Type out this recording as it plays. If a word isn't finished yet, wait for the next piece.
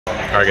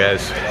Alright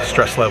guys,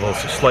 stress levels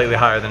slightly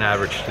higher than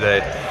average today.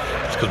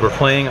 It's because we're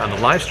playing on the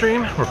live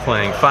stream, we're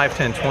playing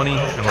 5-10-20,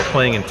 and we're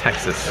playing in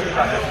Texas.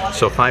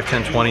 So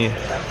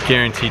 5-10-20,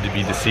 guaranteed to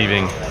be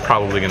deceiving,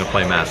 probably going to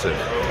play massive.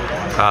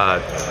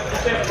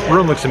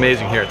 Room looks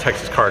amazing here at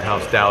Texas Card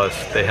House, Dallas.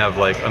 They have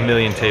like 1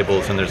 million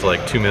tables and there's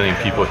like 2 million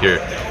people here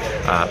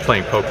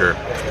playing poker.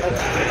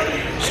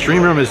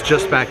 Stream room is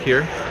just back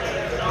here.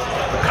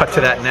 Cut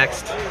to that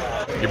next.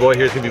 Your boy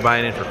here is going to be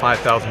buying in for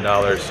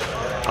 $5,000.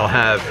 I'll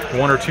have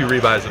 1 or 2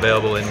 rebuys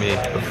available in me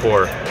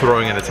before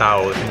throwing in the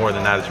towel if more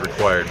than that is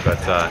required. But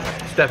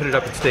stepping it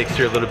up in stakes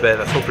here a little bit.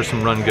 Let's hope for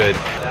some run good.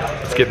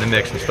 Let's get in the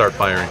mix and start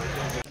firing.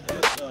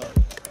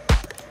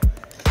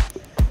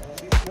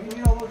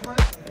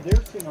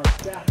 They're seeing our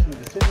stats and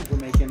the decisions we're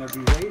making. They're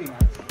berating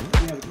us.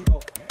 You know, the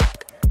people.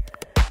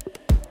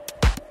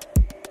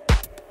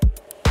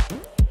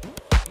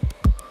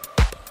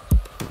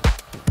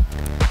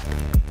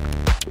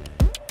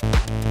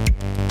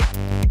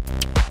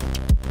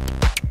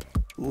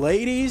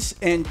 Ladies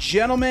and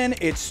gentlemen,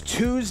 it's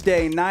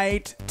Tuesday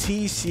night,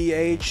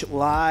 TCH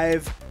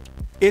Live.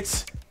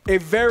 It's a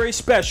very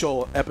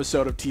special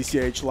episode of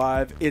TCH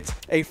Live. It's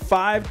a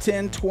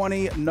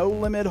 5-10-20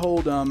 no-limit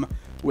hold'em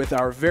with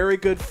our very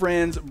good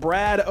friends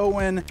Brad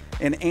Owen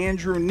and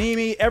Andrew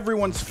Neeme,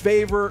 everyone's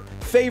favorite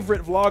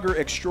vlogger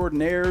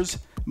extraordinaires.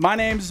 My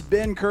name's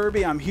Ben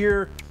Kirby. I'm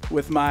here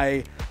with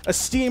my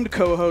esteemed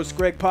co-host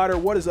Greg Potter.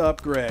 What is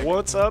up, Greg?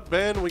 What's up,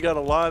 Ben? We got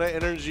a lot of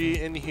energy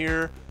in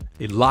here.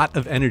 A lot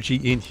of energy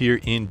in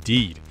here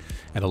indeed.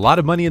 And a lot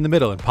of money in the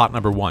middle in pot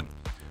number 1.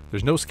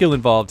 There's no skill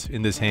involved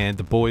in this hand.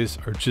 The boys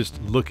are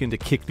just looking to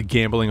kick the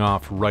gambling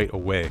off right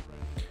away.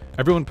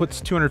 Everyone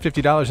puts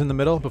 $250 in the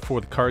middle before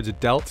the cards are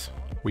dealt.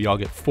 We all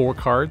get 4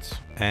 cards,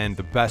 and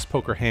the best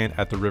poker hand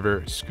at the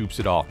river scoops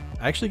it all.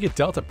 I actually get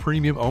dealt a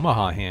premium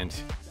Omaha hand,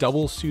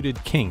 double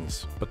suited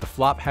kings, but the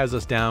flop has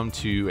us down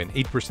to an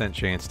 8%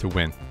 chance to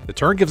win. The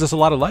turn gives us a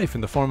lot of life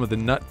in the form of the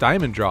nut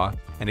diamond draw,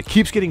 and it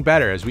keeps getting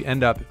better as we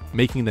end up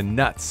making the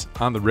nuts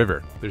on the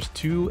river. There's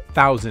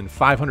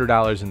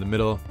 $2,500 in the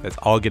middle that's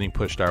all getting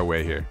pushed our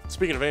way here.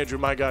 Speaking of Andrew,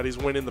 my God, he's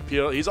winning the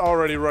PL. He's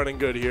already running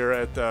good here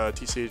at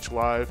TCH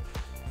Live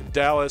in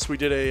Dallas. We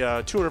did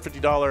a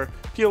 $250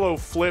 PLO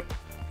flip,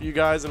 you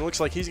guys, and it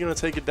looks like he's going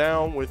to take it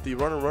down with the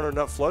runner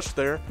nut flush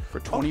there For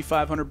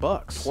 $2,500.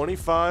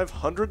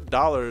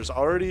 $2,500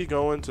 already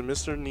going to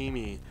Mr.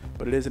 Neeme.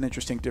 But it is an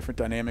interesting, different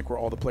dynamic where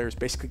all the players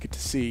basically get to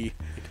see,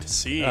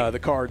 the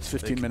cards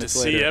 15 minutes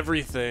later. See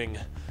everything,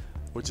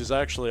 which is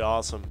actually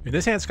awesome. In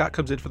this hand, Scott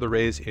comes in for the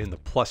raise in the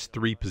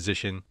 +3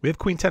 position. We have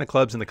Queen 10 of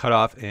clubs in the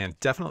cutoff and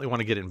definitely want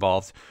to get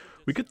involved.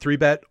 We could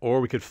 3-bet or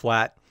we could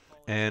flat.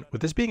 And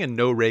with this being a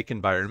no-rake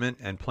environment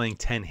and playing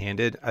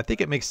 10-handed, I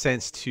think it makes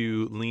sense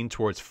to lean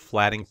towards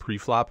flatting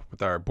pre-flop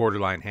with our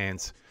borderline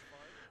hands.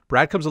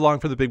 Brad comes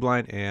along for the big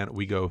blind, and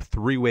we go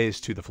 3 ways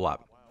to the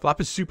flop.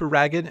 Flop is super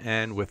ragged,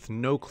 and with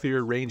no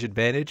clear range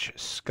advantage,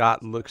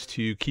 Scott looks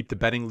to keep the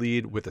betting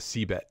lead with a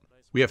C-bet.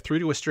 We have 3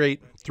 to a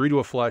straight, 3 to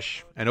a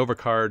flush, an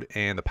overcard,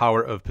 and the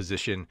power of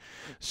position.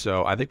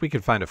 So I think we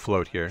can find a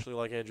float here. I actually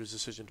like Andrew's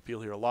decision to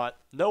peel here a lot.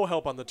 No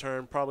help on the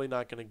turn. Probably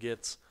not going to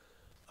get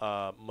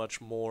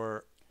much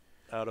more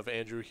out of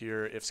Andrew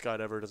here if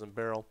Scott ever doesn't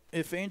barrel.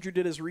 If Andrew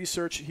did his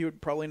research, he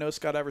would probably know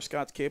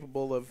Scott's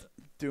capable of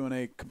doing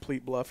a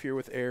complete bluff here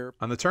with air.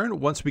 On the turn,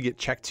 once we get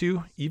checked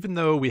to, even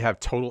though we have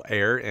total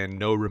air and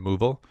no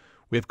removal,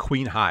 we have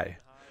queen high.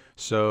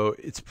 So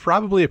it's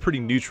probably a pretty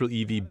neutral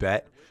EV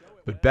bet,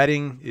 but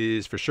betting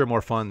is for sure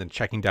more fun than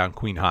checking down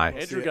queen high.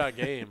 Andrew got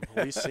game.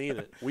 We've seen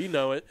it. We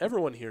know it.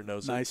 Everyone here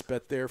knows it. Nice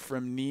bet there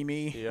from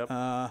Neeme,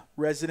 Yep.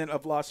 Resident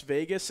of Las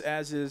Vegas,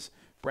 as is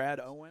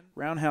Brad Owen.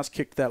 Roundhouse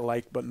kicked that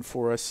like button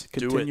for us.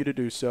 Continue to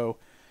do so.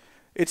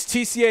 It's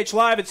TCH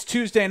Live. It's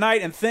Tuesday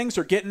night, and things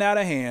are getting out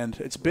of hand.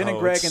 It's Ben and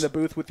Greg in the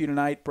booth with you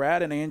tonight.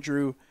 Brad and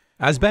Andrew.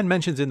 As Ben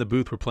mentions in the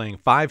booth, we're playing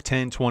 5,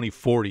 10, 20,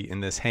 40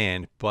 in this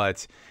hand,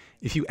 but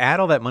if you add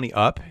all that money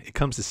up, it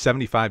comes to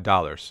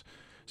 $75.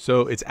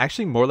 So it's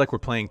actually more like we're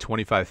playing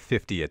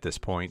 25-50 at this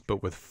point,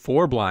 but with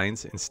 4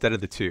 blinds instead of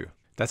the 2.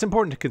 That's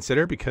important to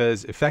consider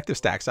because effective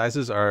stack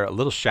sizes are a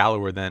little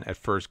shallower than at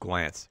first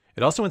glance.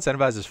 It also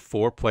incentivizes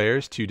 4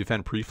 players to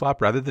defend preflop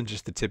rather than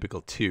just the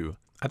typical 2.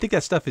 I think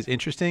that stuff is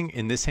interesting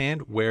in this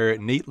hand where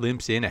Nate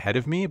limps in ahead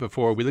of me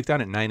before we look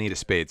down at 9-8 of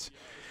spades.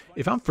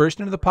 If I'm first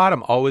into the pot,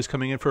 I'm always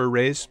coming in for a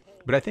raise,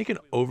 but I think an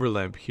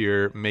overlimp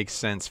here makes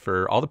sense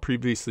for all the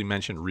previously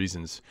mentioned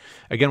reasons.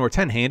 Again, we're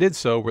 10-handed,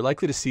 so we're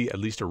likely to see at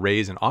least a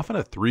raise and often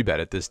a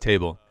 3-bet at this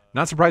table.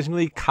 Not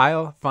surprisingly,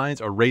 Kyle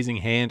finds a raising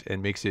hand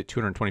and makes it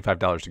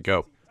 $225 to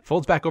go.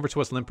 Folds back over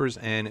to us limpers,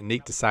 and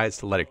Nate decides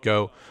to let it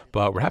go,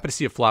 but we're happy to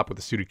see a flop with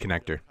a suited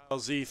connector.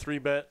 LZ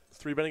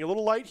 3-betting a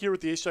little light here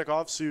with the ace-jack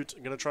offsuit.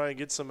 Going to try and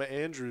get some of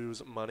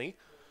Andrew's money.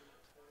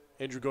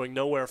 Andrew going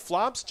nowhere.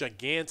 Flops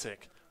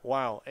gigantic.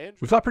 Wow. Andrew.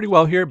 We flopped pretty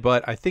well here,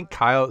 but I think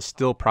Kyle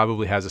still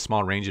probably has a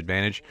small range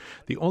advantage.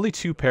 The only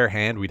 2-pair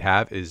hand we'd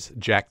have is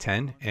Jack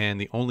 10,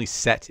 and the only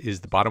set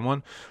is the bottom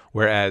one,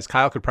 whereas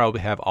Kyle could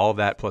probably have all of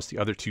that plus the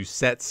other 2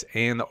 sets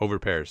and the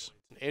overpairs.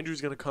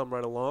 Andrew's going to come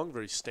right along,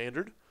 very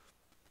standard.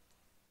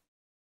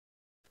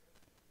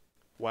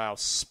 Wow,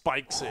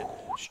 spikes it.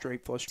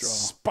 Straight flush draw.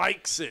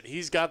 Spikes it.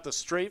 He's got the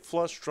straight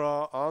flush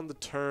draw on the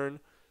turn.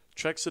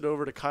 Checks it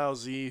over to Kyle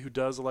Z, who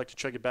does elect to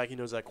check it back. He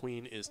knows that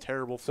queen is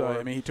terrible for him.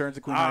 I mean, he turns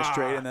the queen high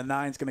straight, and the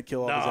 9's going to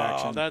kill all his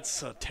action.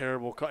 That's a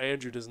terrible card.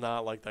 Andrew does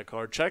not like that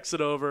card. Checks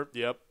it over.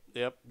 Yep.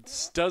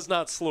 Does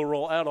not slow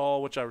roll at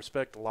all, which I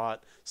respect a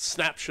lot.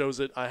 Snap shows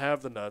it. I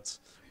have the nuts,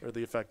 or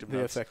the effective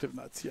nuts. The effective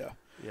nuts, yeah.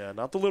 Yeah,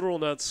 not the literal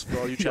nuts for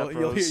all you chat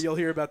pros. You'll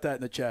hear about that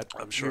in the chat.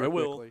 I'm sure I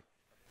will. Quickly.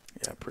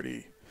 Yeah,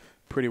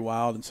 pretty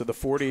wild. And so the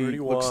 40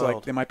 looks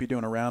like they might be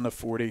doing a round of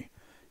 40.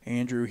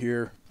 Andrew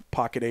here.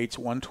 Pocket 8s,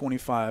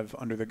 125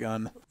 under the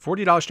gun.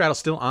 $40 straddle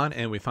still on,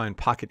 and we find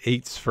pocket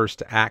 8s first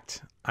to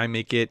act. I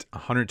make it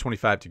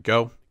 125 to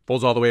go.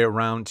 Folds all the way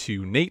around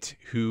to Nate,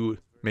 who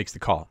makes the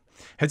call.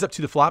 Heads up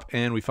to the flop,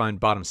 and we find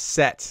bottom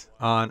set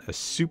on a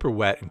super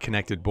wet and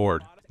connected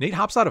board. Nate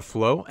hops out of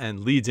flow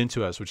and leads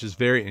into us, which is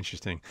very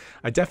interesting.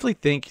 I definitely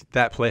think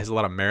that play has a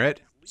lot of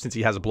merit since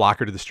he has a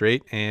blocker to the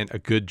straight and a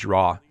good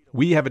draw.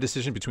 We have a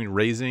decision between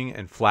raising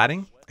and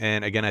flatting,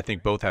 and again, I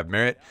think both have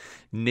merit.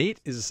 Nate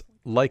is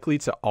likely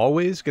to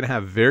always going to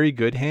have very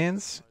good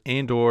hands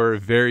and or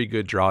very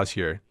good draws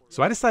here.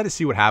 So I decided to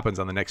see what happens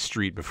on the next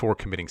street before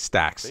committing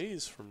stacks.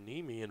 Raise from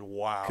Neeme, and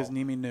wow. Because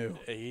Neeme knew.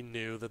 He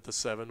knew that the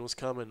 7 was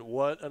coming.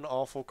 What an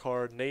awful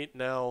card. Nate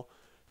now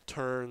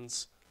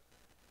turns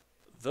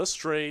the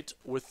straight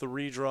with the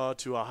redraw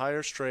to a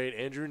higher straight.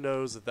 Andrew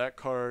knows that that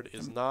card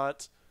is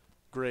not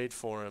great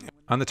for him.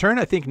 On the turn,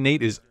 I think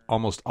Nate is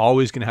almost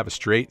always going to have a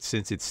straight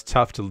since it's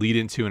tough to lead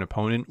into an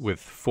opponent with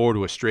 4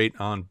 to a straight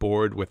on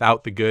board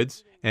without the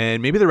goods.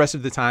 And maybe the rest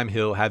of the time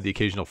he'll have the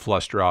occasional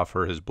flush draw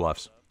for his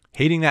bluffs.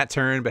 Hating that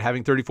turn, but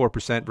having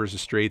 34%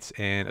 versus straights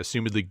and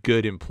assumedly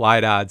good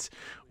implied odds,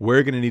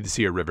 we're going to need to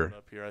see a river.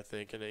 Up here, I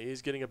think, and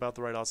he's getting about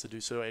the right odds to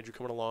do so. Andrew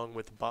coming along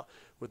with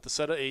the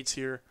set of 8s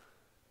here.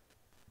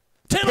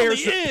 10 on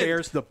the end.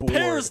 Pairs the board.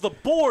 Pairs the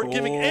board,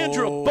 giving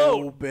Andrew a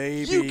boat.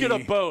 Baby. You get a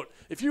boat.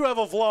 If you have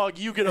a vlog,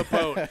 you get a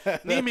boat.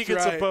 Neeme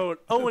gets a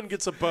boat. Owen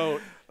gets a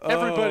boat.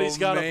 Everybody's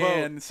got a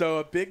boat. So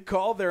a big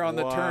call there on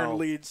the turn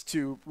leads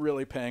to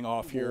really paying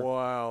off here.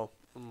 Wow.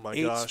 Oh my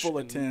 8's gosh. full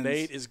of 10s.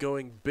 Nate is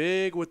going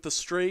big with the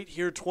straight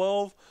here,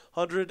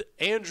 1,200.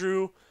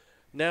 Andrew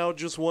now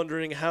just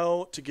wondering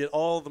how to get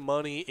all the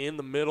money in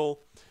the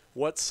middle.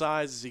 What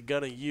size is he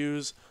going to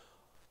use?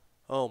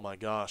 Oh, my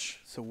gosh.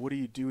 So what do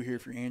you do here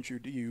for Andrew?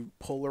 Do you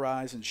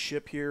polarize and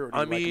ship here,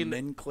 or do you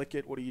min click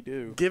it? What do you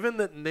do? Given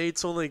that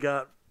Nate's only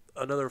got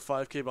another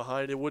 5K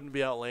behind, it wouldn't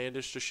be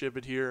outlandish to ship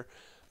it here.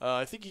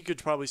 I think you could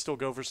probably still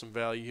go for some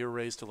value here,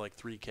 raised to like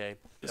 3K.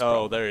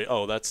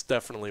 That's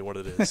definitely what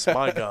it is.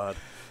 My God.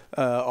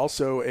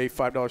 Also a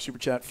 $5 super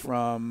chat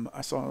from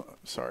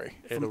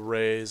And a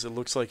raise. It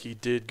looks like he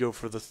did go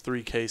for the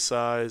 3K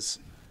size.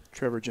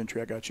 Trevor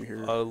Gentry, I got you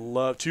here. I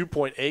love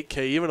 2.8K,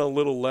 even a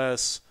little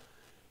less.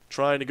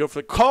 Trying to go for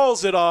the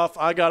calls it off.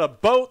 I got a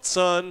boat,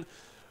 son.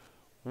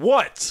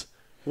 What?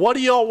 What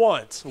do y'all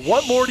want?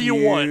 What more do you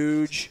want?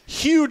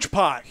 Huge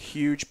pot.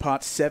 Huge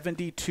pot.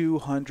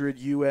 7,200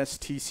 US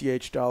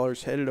TCH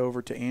dollars headed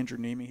over to Andrew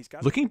Neeme.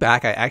 Looking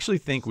back, I actually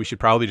think we should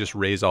probably just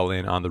raise all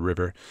in on the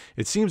river.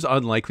 It seems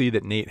unlikely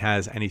that Nate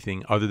has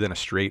anything other than a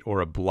straight or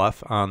a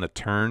bluff on the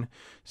turn,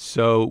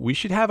 so we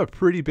should have a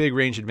pretty big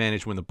range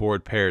advantage when the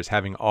board pairs,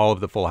 having all of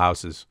the full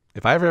houses.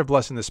 If I ever have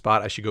bluffs in this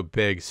spot, I should go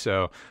big,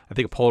 so I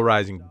think a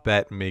polarizing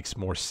bet makes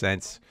more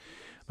sense.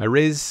 My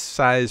raise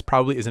size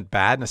probably isn't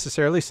bad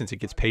necessarily since it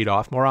gets paid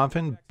off more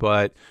often,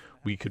 but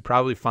we could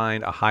probably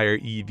find a higher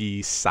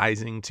EV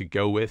sizing to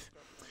go with.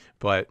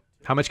 But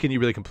how much can you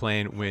really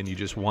complain when you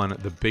just won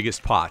the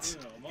biggest pot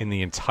in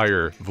the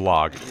entire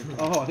vlog?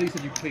 Oh, I think you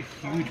said you played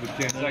huge with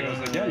James. I was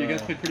like, yeah, you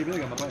guys played pretty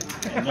big on the play.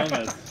 Among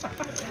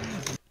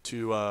us.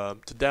 To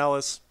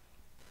Dallas,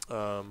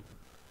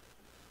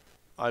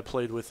 I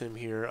played with him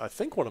here. I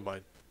think one of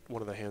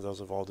the hands I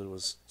was involved in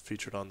was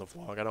featured on the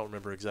vlog. I don't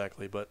remember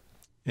exactly, but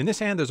in this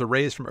hand, there's a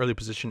raise from early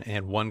position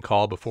and one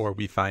call before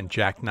we find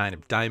Jack 9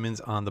 of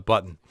diamonds on the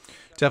button.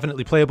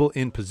 Definitely playable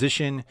in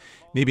position.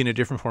 Maybe in a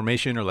different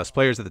formation or less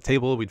players at the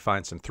table, we'd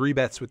find some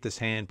 3-bets with this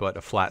hand, but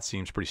a flat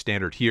seems pretty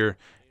standard here.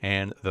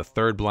 And the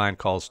third blind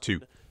calls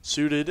 2.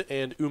 Suited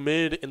and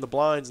Umid in the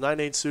blinds.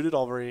 9-8 suited,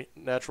 all very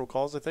natural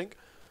calls, I think.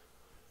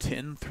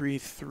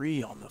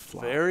 10-3-3 on the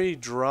flop. Very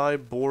dry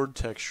board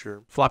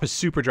texture. Flop is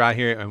super dry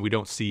here, and we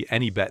don't see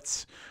any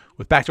bets.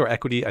 With backdoor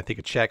equity, I think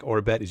a check or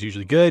a bet is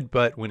usually good,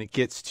 but when it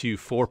gets to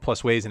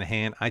 4+ ways in a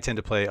hand, I tend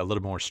to play a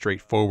little more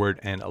straightforward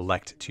and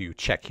elect to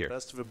check here.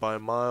 Best of it by a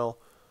mile.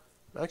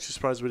 I'm actually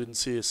surprised we didn't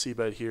see a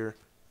C-bet here.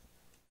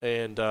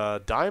 And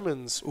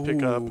diamonds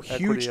pick up equity.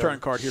 Huge turn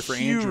card here for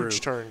Andrew.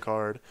 Huge turn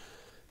card.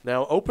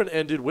 Now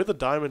open-ended with a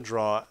diamond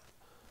draw.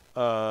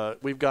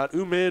 We've got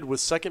Umid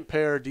with second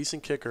pair,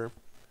 decent kicker.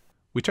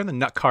 We turn the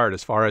nut card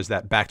as far as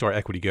that backdoor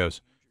equity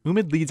goes.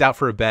 Umid leads out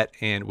for a bet,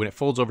 and when it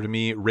folds over to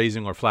me,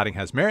 raising or flatting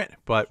has merit,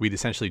 but we'd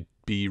essentially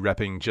be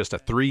repping just a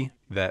 3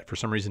 that for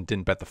some reason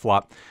didn't bet the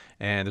flop,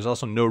 and there's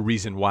also no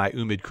reason why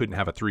Umid couldn't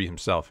have a 3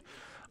 himself.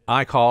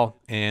 I call,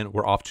 and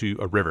we're off to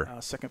a river.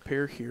 Second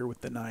pair here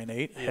with the 9-8.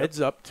 Yep. Heads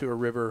up to a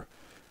river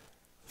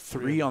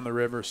 3 on the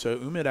river. So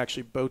Umid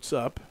actually boats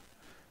up.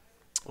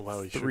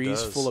 Wow, he sure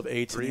Threes does. full of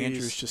 8s, Threes. and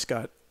Andrew's just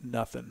got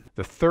nothing.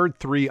 The third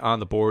 3 on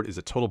the board is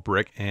a total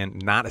brick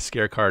and not a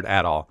scare card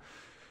at all.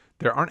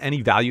 There aren't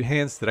any value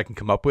hands that I can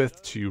come up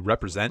with to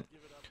represent,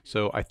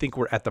 so I think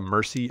we're at the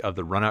mercy of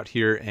the run out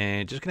here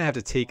and just going to have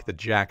to take the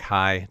jack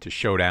high to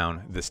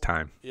showdown this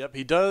time. Yep,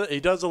 he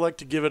does elect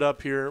to give it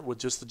up here with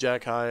just the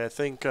jack high. I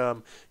think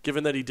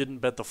given that he didn't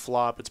bet the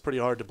flop, it's pretty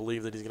hard to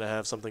believe that he's going to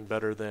have something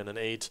better than an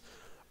 8.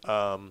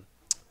 And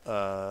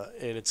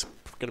it's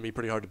going to be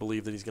pretty hard to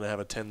believe that he's going to have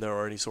a 10 there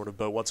or any sort of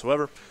boat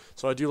whatsoever.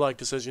 So I do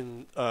like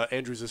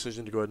Andrew's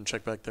decision to go ahead and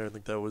check back there. I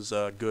think that was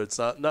good. It's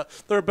not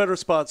there are better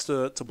spots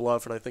to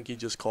bluff, and I think he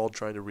just called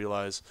trying to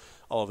realize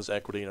all of his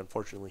equity, and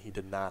unfortunately he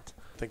did not.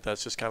 I think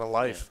that's just kind of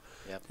life.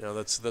 Yeah. Yep. You know,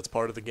 that's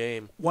part of the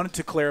game. Wanted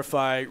to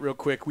clarify real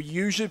quick. We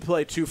usually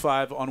play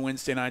 2-5 on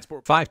Wednesday nights.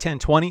 5, 10,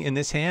 20 in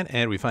this hand,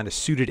 and we find a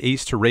suited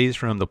ace to raise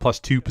from the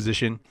 +2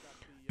 position.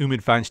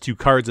 Umid finds 2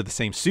 cards of the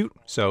same suit,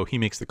 so he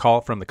makes the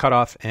call from the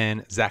cutoff,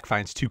 and Zach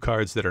finds 2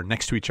 cards that are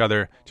next to each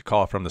other to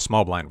call from the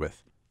small blind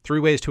with. 3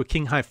 ways to a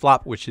king-high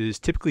flop, which is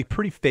typically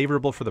pretty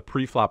favorable for the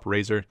pre-flop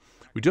raiser.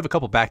 We do have a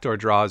couple backdoor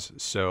draws,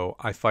 so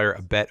I fire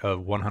a bet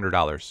of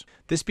 $100.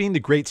 This being the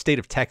great state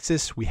of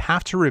Texas, we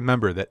have to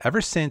remember that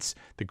ever since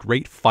the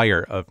Great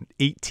Fire of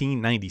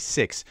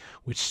 1896,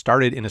 which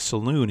started in a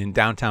saloon in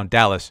downtown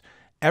Dallas,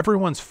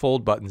 everyone's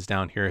fold buttons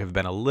down here have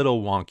been a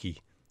little wonky.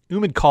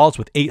 Umid calls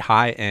with 8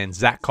 high, and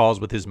Zach calls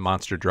with his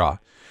monster draw.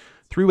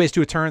 3 ways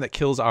to a turn that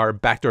kills our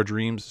backdoor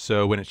dreams,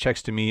 so when it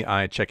checks to me,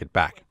 I check it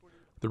back.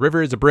 The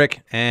river is a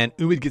brick, and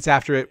Umid gets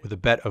after it with a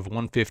bet of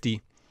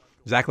 150.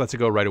 Zach lets it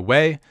go right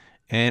away,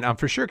 and I'm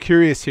for sure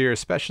curious here,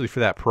 especially for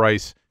that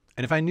price.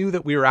 And if I knew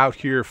that we were out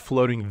here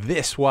floating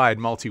this wide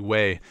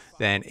multi-way,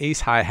 then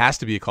ace high has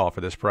to be a call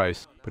for this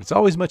price. But it's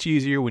always much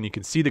easier when you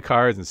can see the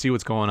cards and see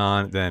what's going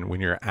on than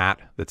when you're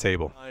at the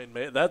table.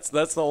 That's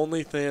the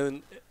only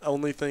thing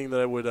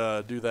that I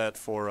would do that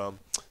for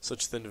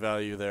such thin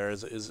value there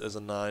is a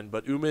 9.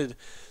 But Umid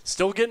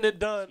still getting it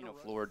done.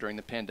 Floor during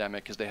the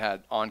pandemic because they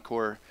had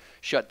Encore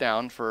shut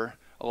down for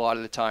a lot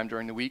of the time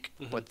during the week,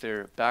 but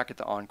they're back at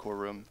the Encore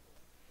room.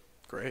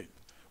 Great.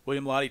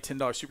 William Lottie,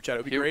 $10 super chat. It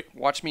would be great.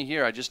 Watch me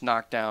here. I just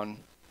knocked down.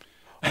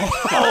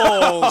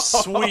 Oh,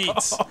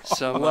 sweet.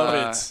 Some, Love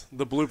it.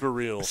 The blooper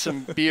reel.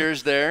 Some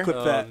beers there.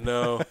 Clip that.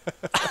 No.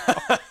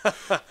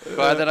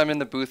 Glad that I'm in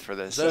the booth for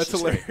this. That's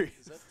hilarious.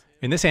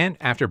 In this hand,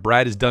 after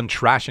Brad is done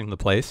trashing the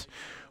place,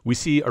 we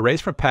see a raise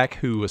from Peck,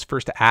 who was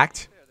first to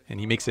act, and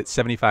he makes it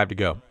 75 to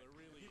go.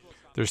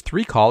 There's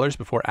 3 callers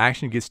before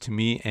action gets to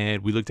me,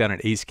 and we look down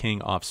at ace-king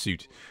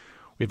offsuit.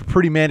 We have a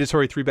pretty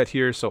mandatory 3-bet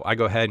here, so I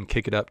go ahead and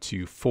kick it up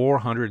to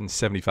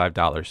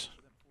 $475.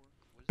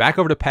 Back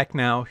over to Peck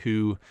now,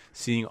 who,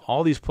 seeing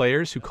all these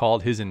players who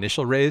called his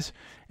initial raise,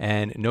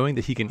 and knowing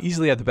that he can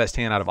easily have the best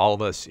hand out of all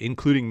of us,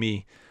 including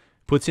me,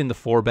 puts in the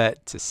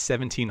 4-bet to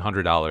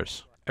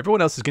 $1,700.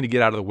 Everyone else is going to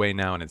get out of the way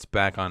now, and it's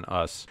back on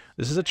us.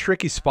 This is a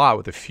tricky spot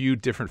with a few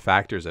different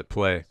factors at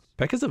play.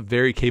 Peck is a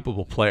very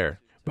capable player.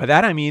 By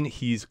that I mean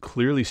he's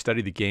clearly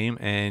studied the game,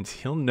 and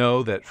he'll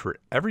know that for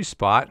every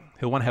spot,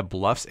 he'll want to have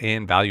bluffs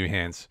and value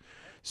hands.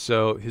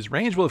 So his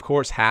range will, of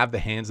course, have the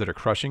hands that are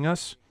crushing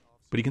us,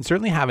 but he can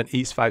certainly have an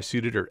ace-5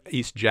 suited or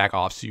ace-jack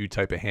offsuit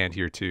type of hand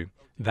here too.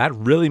 That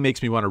really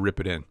makes me want to rip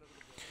it in.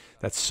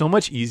 That's so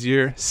much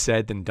easier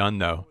said than done,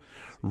 though.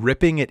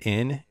 Ripping it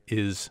in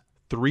is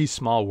 3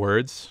 small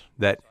words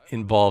that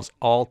involves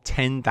all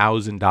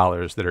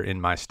 $10,000 that are in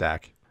my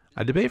stack.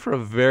 I debate for a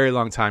very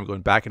long time,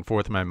 going back and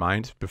forth in my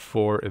mind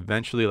before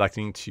eventually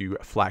electing to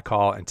flat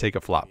call and take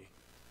a flop.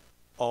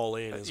 All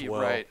in as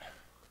well. Right.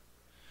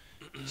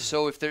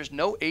 So if there's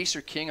no ace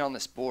or king on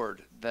this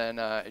board, then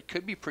it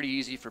could be pretty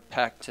easy for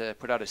Peck to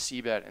put out a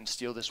C-bet and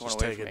steal this one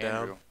away from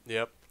Andrew.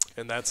 Yep.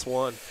 And that's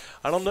one.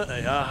 I don't know.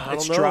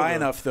 It's dry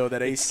enough, though,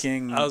 that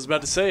ace-king. I was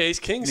about to say,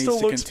 ace-king still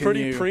looks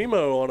pretty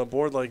primo on a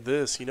board like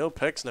this. You know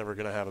Peck's never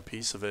going to have a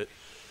piece of it.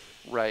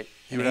 Right.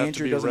 And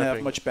Andrew doesn't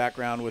have much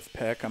background with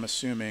Peck, I'm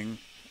assuming,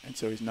 and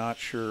so he's not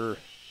sure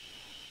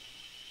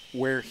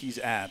where he's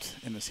at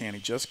in this hand.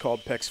 He just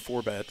called Peck's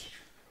 4-bet.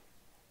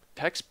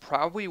 Peck's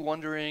probably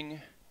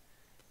wondering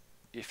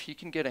if he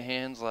can get a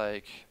hand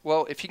like,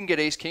 well, if he can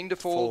get ace-king to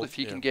fold, if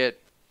he can get,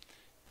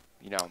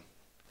 you know,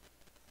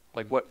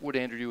 like what would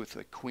Andrew do with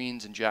like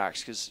queens and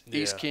jacks? Because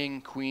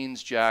ace-king,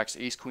 queens, jacks,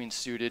 ace-queen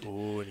suited.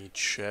 Ooh, and he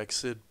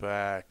checks it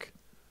back.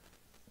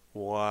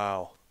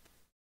 Wow.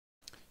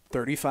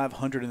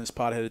 3,500 in this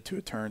pot headed to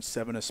a turn,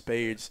 7 of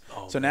spades.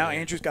 Oh, so now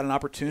Andrew's got an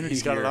opportunity.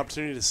 He's got an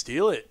opportunity to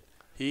steal it.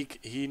 He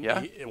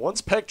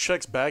once Peck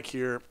checks back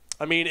here,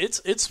 I mean,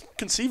 it's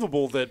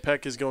conceivable that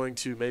Peck is going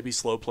to maybe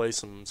slow play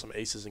some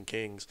aces and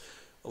kings,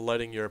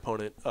 letting your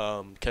opponent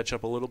catch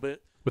up a little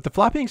bit. With the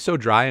flop being so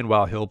dry, and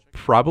while he'll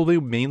probably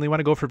mainly want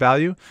to go for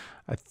value,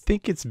 I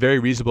think it's very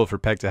reasonable for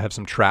Peck to have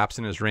some traps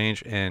in his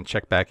range and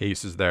check back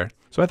aces there.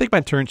 So I think my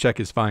turn check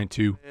is fine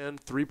too.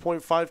 And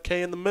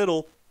 3.5K in the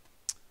middle.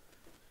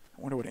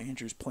 wonder what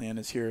Andrew's plan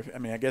is here. I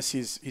mean, I guess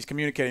he's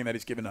communicating that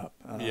he's given up.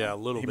 Yeah, a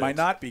little bit. He might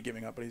not be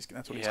giving up, but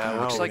that's what he's Yeah, communicating.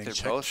 it looks like they're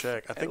check, both.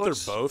 check. I think they're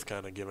both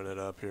kind of giving it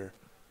up here.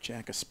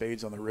 Jack of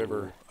spades on the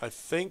river. I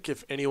think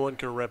if anyone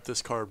can rep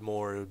this card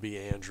more, it would be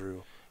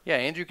Andrew. Yeah,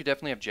 Andrew could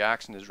definitely have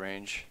jacks in his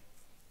range.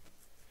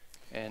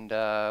 And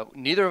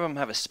neither of them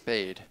have a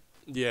spade.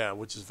 Yeah,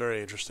 which is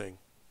very interesting.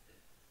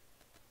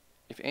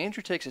 If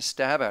Andrew takes a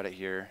stab out of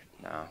here,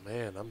 no. Oh,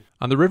 man,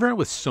 On the river,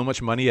 with so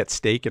much money at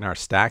stake in our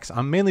stacks,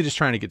 I'm mainly just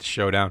trying to get the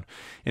showdown.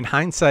 In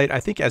hindsight, I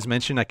think, as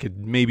mentioned, I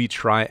could maybe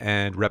try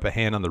and rep a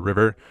hand on the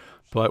river.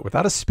 But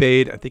without a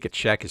spade, I think a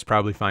check is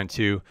probably fine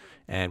too.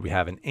 And we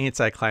have an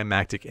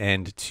anticlimactic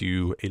end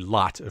to a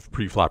lot of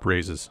pre-flop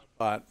raises.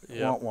 Wah,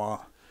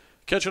 wah.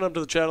 Catching up to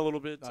the chat a little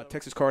bit.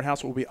 Texas Card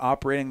House will be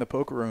operating the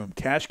poker room.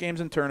 Cash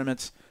games and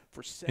tournaments.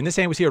 In this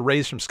hand, we see a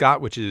raise from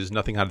Scott, which is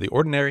nothing out of the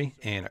ordinary,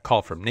 and a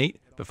call from Nate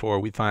before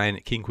we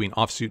find King, Queen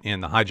offsuit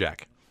and the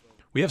hijack.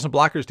 We have some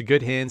blockers to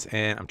good hands,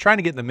 and I'm trying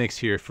to get in the mix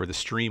here for the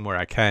stream where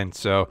I can.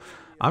 So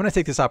I'm going to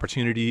take this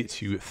opportunity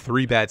to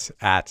 3-bet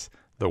at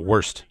the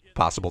worst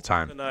possible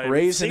time.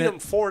 Raising him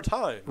 4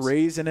 times.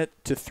 Raising it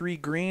to 3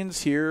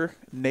 greens here.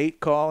 Nate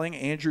calling.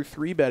 Andrew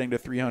 3-betting to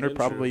 300,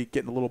 probably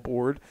getting a little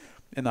bored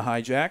in the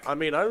hijack. I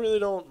mean, I really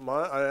don't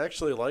mind. I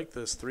actually like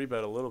this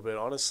 3-bet a little bit.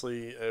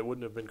 Honestly, it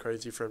wouldn't have been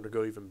crazy for him to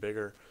go even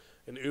bigger.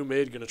 And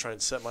Umid going to try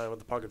and set mine with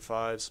the pocket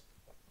 5s.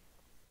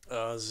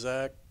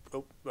 Zach,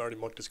 already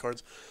mucked his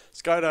cards.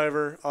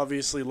 Skydiver,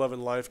 obviously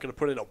loving life, going to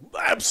put in an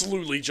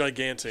absolutely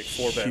gigantic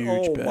 4-bet.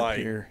 Huge bet my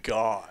here.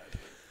 God.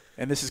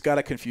 And this has got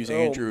to confuse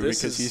Andrew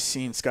because he's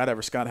seen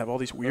Skydiver Scott have all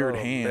these weird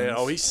hands. Man.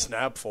 Oh, he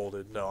snap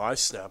folded. No, I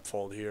snap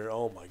fold here.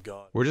 Oh, my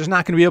God. We're just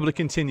not going to be able to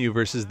continue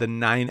versus the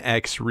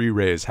 9x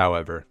re-raise,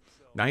 however.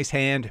 Nice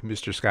hand,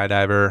 Mr.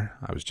 Skydiver.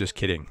 I was just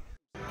kidding.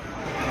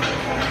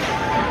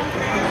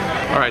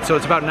 All right, so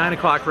it's about 9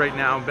 o'clock right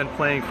now. I've been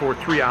playing for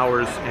 3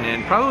 hours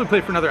and probably play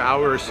for another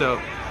hour or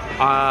so.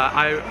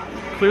 I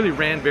clearly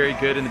ran very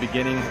good in the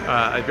beginning.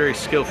 I very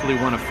skillfully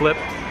won a flip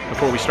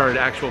before we started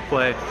actual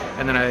play,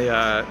 and then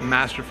I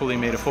masterfully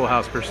made a full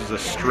house versus a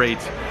straight.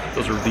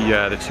 Those were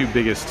the 2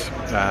 biggest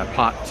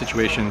pot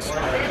situations.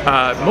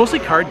 Mostly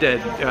card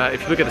dead.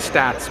 If you look at the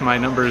stats, my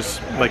numbers,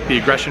 like the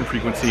aggression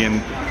frequency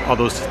and all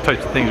those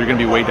types of things, are going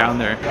to be way down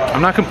there.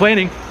 I'm not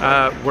complaining.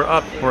 We're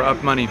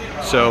up money,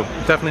 so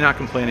definitely not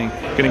complaining.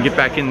 Going to get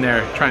back in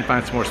there, try and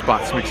find some more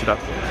spots, mix it up.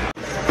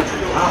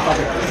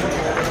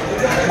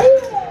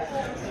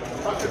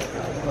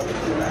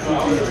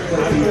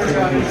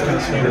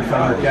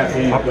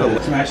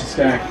 Smash the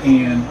stack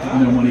and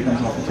no money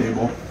comes off the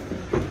table.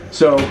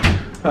 So,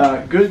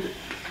 good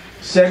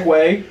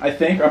segue, I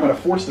think. I'm going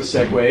to force the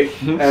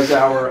segue as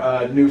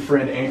our new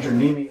friend Andrew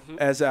Neeme.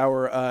 As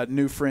our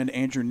new friend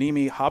Andrew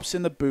Neeme hops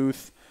in the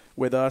booth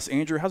with us.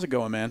 Andrew, how's it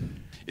going,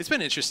 man? It's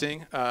been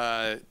interesting.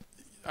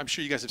 I'm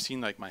sure you guys have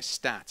seen like my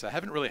stats. I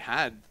haven't really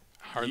had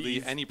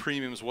hardly any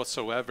premiums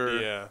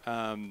whatsoever.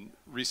 Yeah.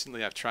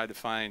 Recently, I've tried to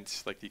find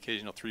like the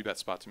occasional 3-bet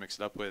spot to mix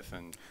it up with,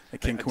 and The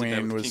King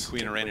Queen was King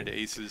Queen. I ran into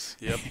aces.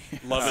 Yep.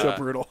 Love it. so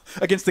brutal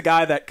against the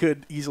guy that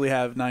could easily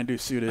have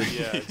 9-deuce suited.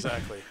 Yeah,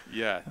 exactly.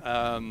 Yeah.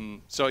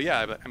 So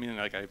yeah, I mean,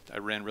 like I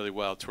ran really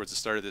well towards the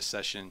start of this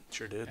session.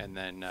 Sure did. And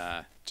then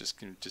just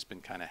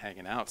been kind of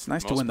hanging out. It's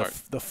nice to win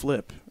the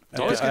flip.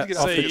 It's always good to get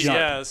off the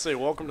jump. Say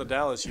welcome to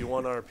Dallas. You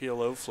won our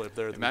PLO flip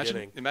there at the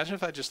beginning. Imagine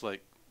if I just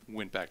like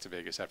went back to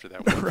Vegas after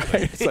that one. Right.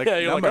 It's like, yeah,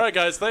 you're like, all right,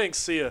 guys, thanks.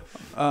 See ya.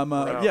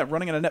 Yeah,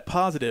 running at a net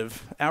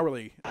positive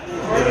hourly.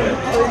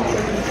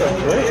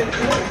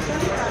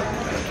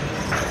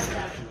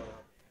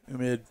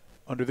 Umid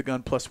under the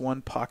gun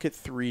 +1 pocket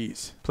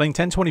 3s. Playing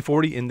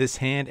 10-20-40 in this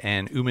hand,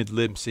 and Umid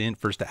limps in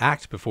first to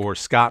act before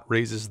Scott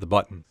raises the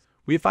button.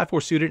 We have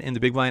 5-4 suited in the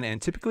big blind,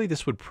 and typically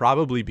this would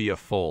probably be a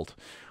fold.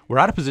 We're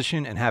out of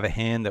position and have a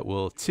hand that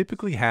will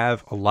typically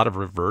have a lot of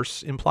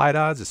reverse implied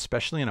odds,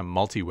 especially in a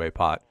multi-way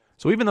pot.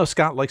 So even though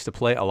Scott likes to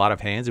play a lot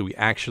of hands and we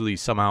actually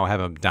somehow have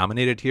him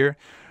dominated here,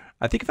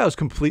 I think if I was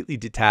completely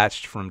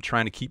detached from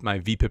trying to keep my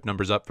VPIP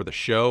numbers up for the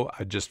show,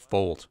 I'd just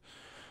fold.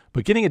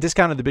 But getting a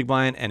discount in the big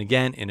blind, and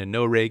again, in a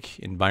no-rake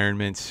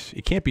environment,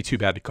 it can't be too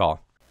bad to call.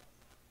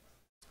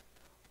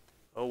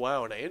 Oh,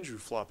 wow, and Andrew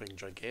flopping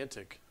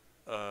gigantic.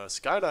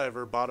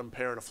 Skydiver, bottom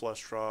pair and a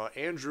flush draw.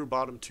 Andrew,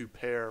 bottom 2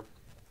 pair.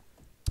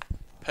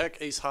 Peck,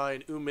 ace high,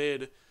 and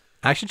Umid.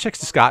 Action checks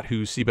to Scott,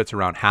 who c-bets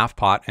around half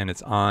pot, and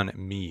it's on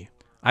me.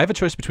 I have a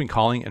choice between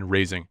calling and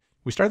raising.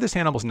 We started this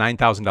hand almost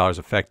 $9,000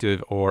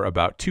 effective, or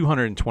about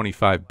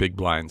 225 big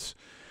blinds.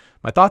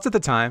 My thoughts at the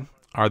time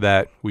are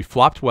that we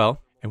flopped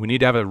well, and we need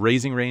to have a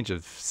raising range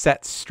of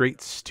sets,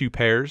 straights, 2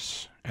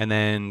 pairs, and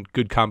then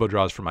good combo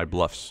draws for my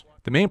bluffs.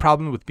 The main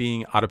problem with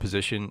being out of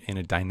position in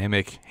a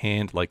dynamic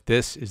hand like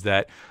this is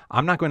that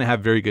I'm not going to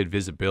have very good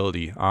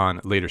visibility on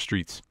later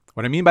streets.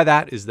 What I mean by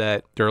that is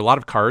that there are a lot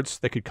of cards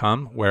that could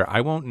come where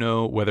I won't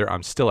know whether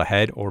I'm still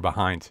ahead or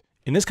behind.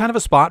 In this kind of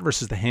a spot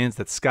versus the hands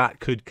that Scott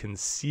could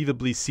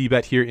conceivably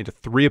c-bet here into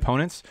 3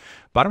 opponents,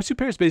 bottom 2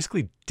 pair is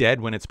basically dead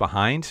when it's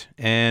behind,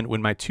 and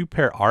when my 2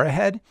 pair are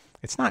ahead,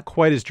 it's not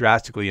quite as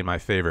drastically in my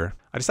favor.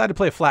 I decided to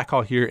play a flat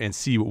call here and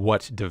see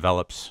what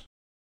develops.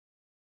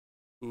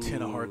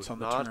 10 of hearts on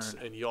the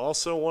turn. And you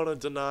also want to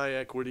deny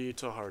equity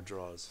to hard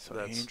draws. So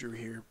Andrew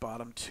here,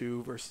 bottom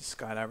 2 versus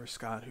Skydiver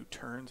Scott, who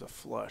turns a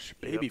flush.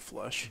 Baby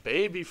flush.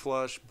 Baby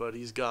flush, but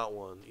he's got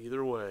one.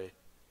 Either way,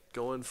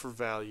 going for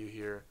value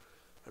here.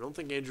 I don't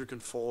think Andrew can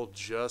fold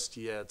just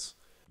yet.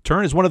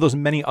 Turn is one of those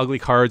many ugly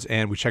cards,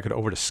 and we check it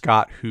over to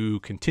Scott, who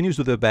continues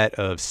with a bet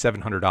of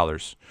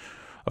 $700.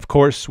 Of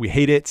course, we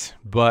hate it,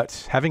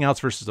 but having outs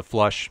versus a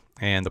flush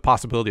and the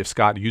possibility of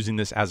Scott using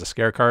this as a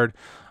scare card,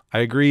 I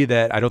agree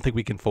that I don't think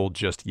we can fold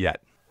just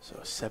yet. So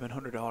a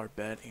 $700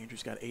 bet.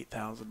 Andrew's got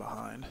 8,000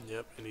 behind.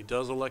 Yep, and he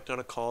does elect on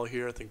a call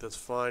here. I think that's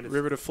fine.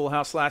 River to full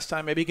house last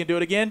time. Maybe he can do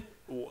it again.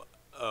 No.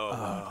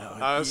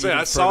 I was saying,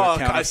 I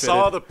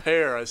saw the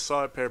pair. I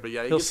saw a pair, but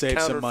yeah, he'll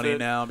save some money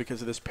now because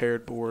of this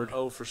paired board.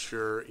 Oh, for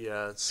sure.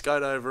 Yeah,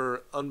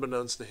 Skydiver,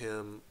 unbeknownst to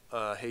him,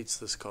 hates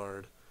this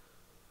card.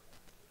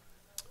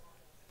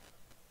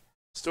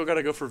 Still got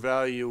to go for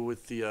value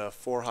with the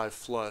 4 high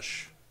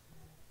flush.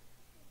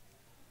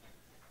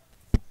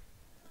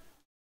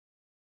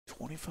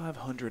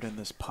 2,500 in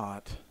this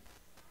pot.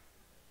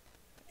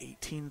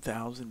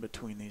 18,000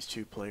 between these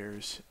two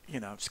players. You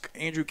know,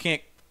 Andrew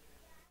can't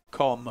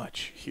call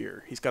much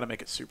here. He's got to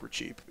make it super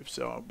cheap. If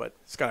so, but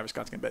Scott's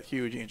going to bet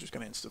huge. Andrew's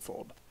going to instant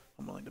fold.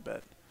 I'm willing to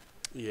bet.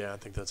 Yeah, I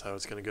think that's how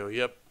it's going to go.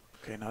 Yep.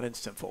 Okay, not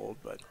instant fold,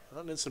 but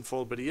not an instant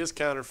fold, but he is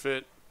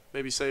counterfeit.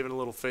 Maybe saving a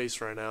little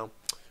face right now.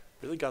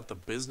 Really got the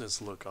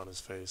business look on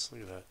his face.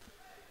 Look at that.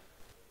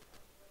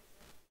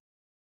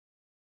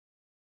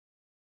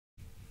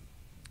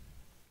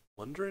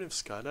 Wondering if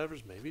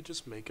Skydiver's maybe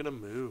just making a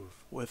move.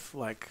 With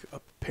like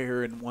a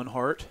pair and 1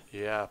 heart?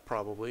 Yeah,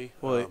 probably.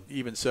 Well,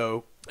 even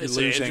so, you're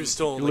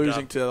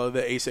losing to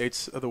the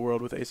ace-8s of the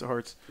world with ace of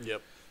hearts.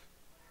 Yep.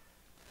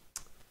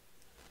 Yeah,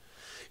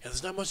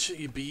 there's not much that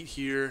you beat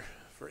here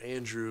for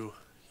Andrew.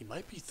 He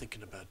might be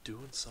thinking about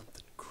doing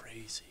something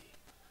crazy.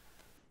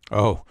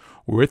 Oh,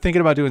 we're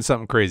thinking about doing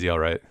something crazy, all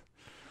right.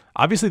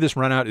 Obviously, this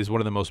runout is one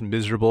of the most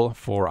miserable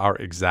for our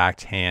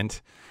exact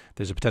hand.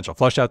 There's a potential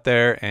flush out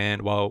there,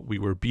 and while we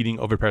were beating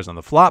overpairs on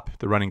the flop,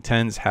 the running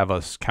 10s have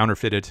us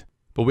counterfeited.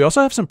 But we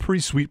also have some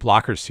pretty sweet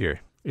blockers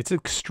here. It's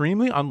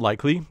extremely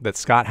unlikely that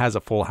Scott has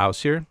a full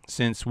house here,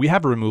 since we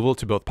have a removal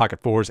to both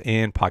pocket 4s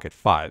and pocket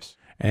 5s.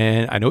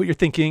 And I know what you're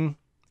thinking,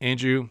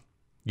 Andrew.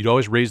 You'd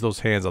always raise those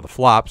hands on the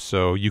flop,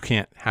 so you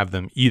can't have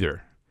them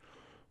either.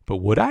 But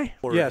would I?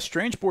 Yeah,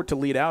 strange board to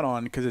lead out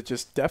on because it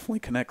just definitely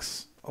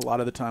connects a lot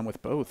of the time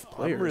with both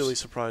players. I'm really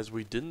surprised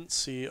we didn't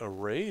see a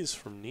raise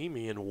from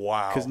Neeme, and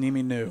wow. Because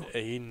Neeme knew.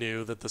 He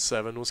knew that the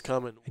 7 was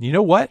coming. And you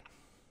know what?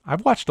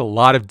 I've watched a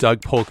lot of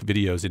Doug Polk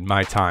videos in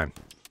my time.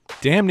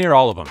 Damn near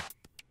all of them.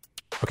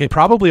 Okay,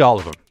 probably all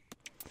of them.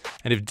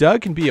 And if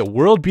Doug can be a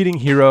world-beating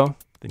hero,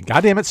 then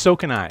goddamn it, so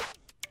can I.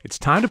 It's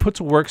time to put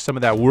to work some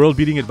of that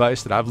world-beating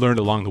advice that I've learned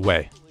along the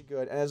way.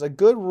 Good. And as a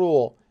good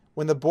rule,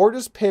 when the board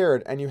is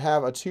paired and you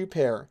have a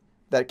 2-pair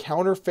that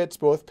counterfeits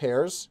both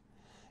pairs,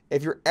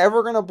 if you're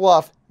ever going to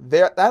bluff,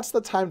 that's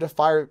the time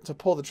to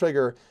pull the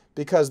trigger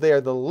because they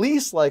are the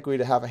least likely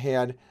to have a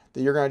hand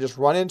that you're going to just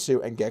run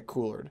into and get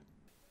coolered.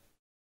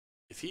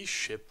 If he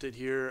shipped it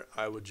here,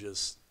 I'd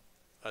lose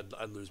my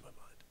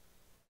mind.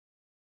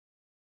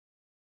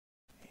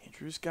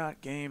 Andrew's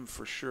got game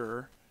for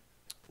sure.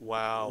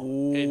 Wow.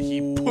 Ooh. And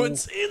he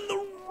puts in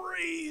the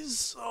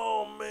raise.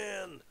 Oh,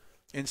 man.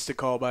 Insta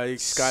call by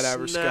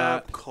Skydiver Scott.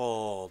 Snap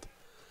called.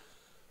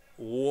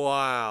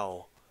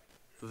 Wow.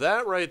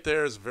 That right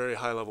there is a very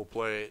high-level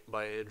play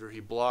by Andrew. He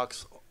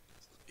blocks.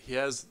 He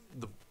has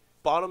the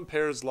bottom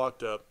pairs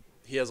locked up.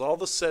 He has all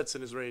the sets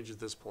in his range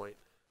at this point.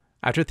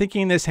 After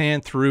thinking this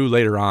hand through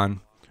later on,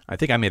 I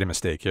think I made a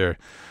mistake here.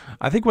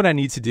 I think what I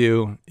need to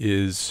do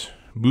is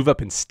move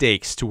up in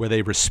stakes to where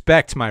they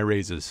respect my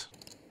raises.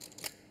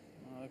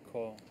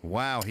 Call.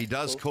 Wow, he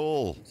does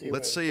call.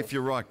 Let's see if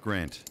you're right,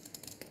 Grant.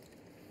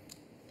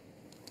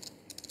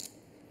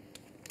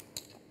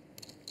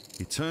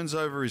 He turns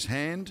over his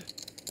hand.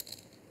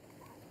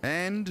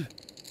 And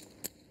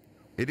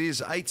it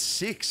is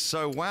 8-6.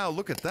 So, wow,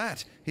 look at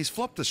that. He's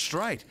flopped a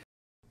straight.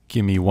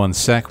 Give me 1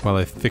 sec while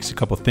I fix a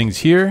couple things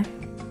here.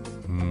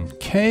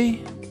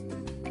 Okay.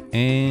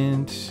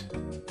 And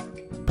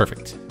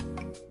perfect.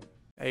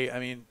 Hey,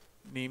 I mean,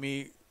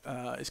 Neeme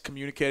is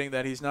communicating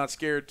that he's not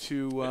scared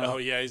to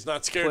he's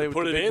not scared to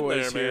put it in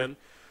there, man.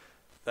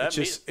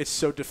 It's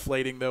so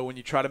deflating, though, when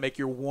you try to make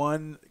your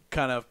one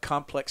kind of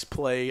complex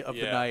play of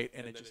the night,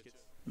 and it just gets...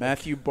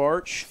 Matthew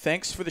Barch,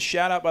 thanks for the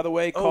shout-out, by the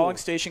way. Calling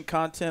station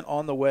content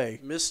on the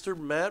way. Mr.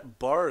 Matt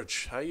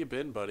Barch, how you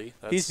been, buddy?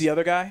 He's the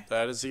other guy?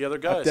 That is the other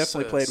guy. I've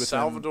definitely played with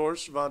Salvador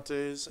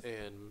Cervantes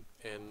and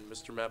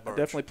Mr. Matt Barch. I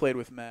definitely played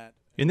with Matt.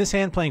 In this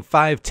hand, playing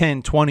 5,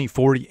 10, 20,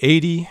 40,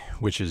 80,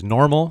 which is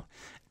normal.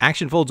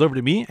 Action folds over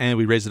to me, and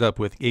we raise it up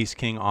with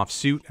ace-king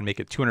offsuit and make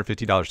it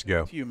 $250 to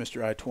go. To you,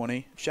 Mr.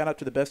 I-20. Shout-out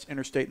to the best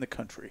interstate in the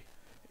country,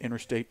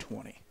 Interstate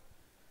 20.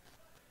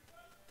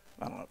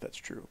 I don't know if that's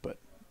true, but...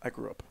 I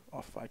grew up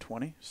off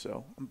I-20,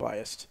 so I'm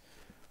biased.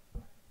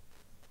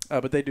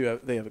 But they do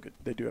have a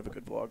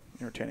good vlog,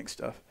 entertaining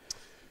stuff.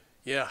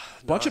 Yeah.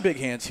 Bunch of big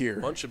hands here.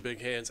 Bunch of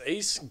big hands.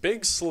 Ace,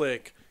 big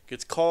slick,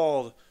 gets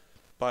called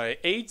by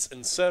 8s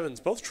and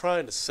 7s, both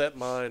trying to set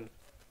mine.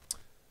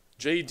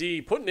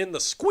 JD putting in the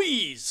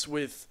squeeze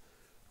with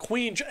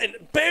Queen. And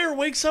Bear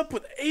wakes up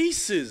with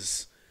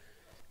aces.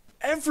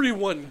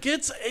 Everyone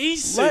gets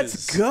aces.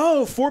 Let's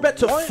go. 4-bet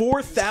to What is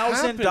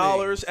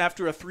 $4,000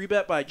 after a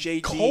 3-bet by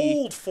JD.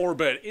 Cold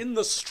 4-bet in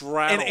the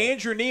straddle. And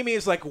Andrew Neeme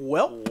is like,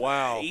 well,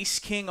 wow. Ace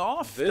King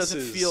off. This Doesn't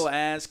is- feel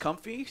as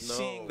comfy.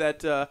 Seeing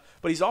that,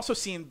 but he's also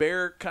seen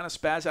Bear kind of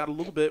spaz out a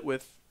little bit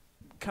with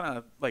kind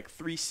of like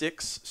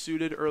 3-6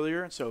 suited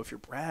earlier. And so if you're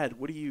Brad,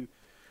 what do you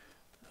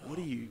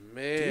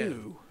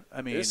do?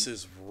 I mean, This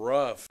is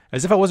rough.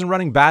 As if I wasn't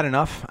running bad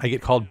enough, I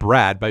get called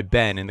Brad by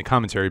Ben in the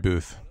commentary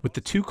booth. With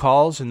the 2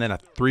 calls and then a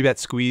 3-bet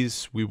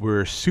squeeze, we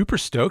were super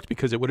stoked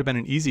because it would have been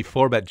an easy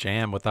 4-bet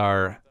jam with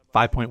our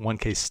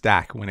 5.1K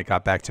stack when it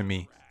got back to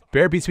me.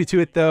 Bear beats me to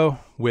it, though,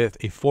 with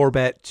a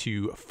 4-bet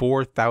to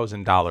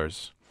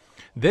 $4,000.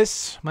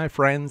 This, my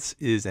friends,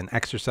 is an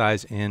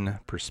exercise in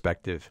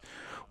perspective.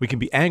 We can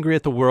be angry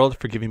at the world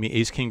for giving me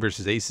ace-king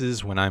versus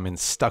aces when I'm in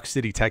Stuck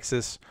City,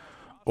 Texas.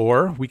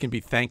 Or we can be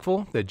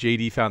thankful that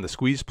JD found the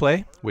squeeze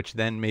play, which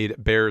then made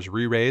Bear's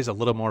re-raise a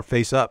little more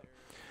face-up.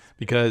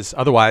 Because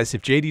otherwise,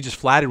 if JD just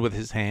flatted with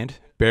his hand,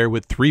 Bear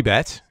would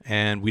 3-bet,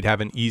 and we'd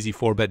have an easy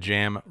 4-bet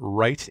jam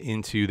right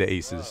into the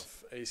aces.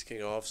 Ace King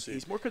offsuit.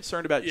 he's more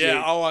concerned about Yeah.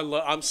 JD.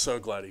 Oh, I'm so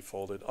glad he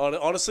folded.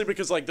 Honestly,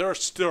 because like there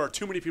are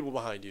too many people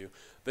behind you.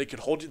 They could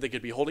hold you. They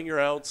could be holding your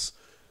outs.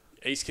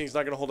 Ace King's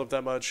not going to hold up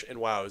that much. And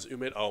wow, is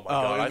Umit? Oh my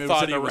God!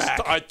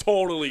 Umit I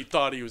totally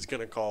thought he was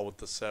going to call with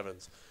the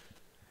 7s.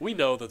 We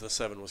know that the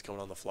 7 was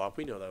coming on the flop.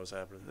 We know that was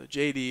happening. The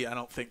JD, I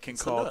don't think can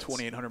call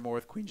 2,800 more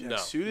with Queen Jack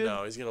suited.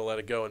 No, he's going to let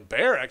it go. And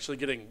Bear actually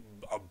getting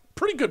a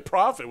pretty good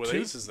profit with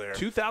aces there.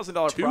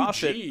 $2,000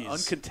 profit, 2 Gs.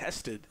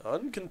 uncontested.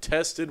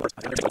 Uncontested.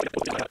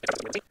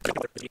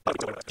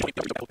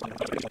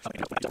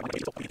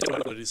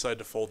 They decide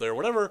to fold there.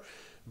 Whenever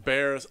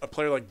a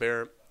player like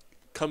Bear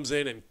comes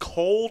in and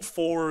cold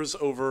 4s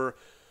over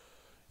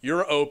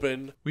your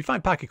open. We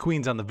find pocket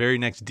queens on the very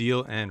next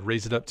deal and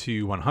raise it up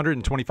to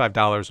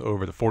 $125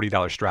 over the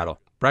 $40 straddle.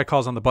 Brad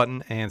calls on the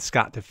button and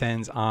Scott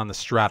defends on the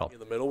straddle. In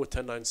the middle with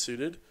 10-9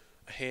 suited,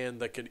 a hand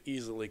that could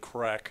easily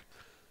crack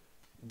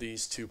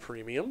these 2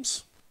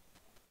 premiums.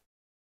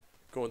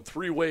 Going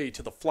 3-way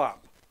to the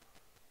flop.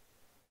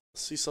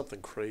 See something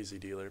crazy,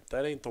 dealer.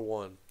 That ain't the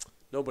one.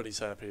 Nobody's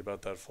happy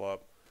about that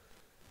flop.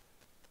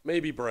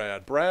 Maybe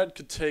Brad. Brad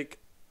could take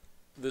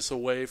this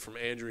away from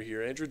Andrew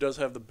here. Andrew does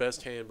have the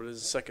best hand, but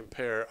it's a second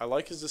pair. I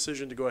like his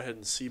decision to go ahead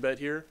and c-bet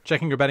here.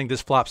 Checking or betting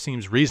this flop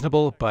seems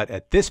reasonable, but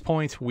at this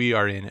point, we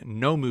are in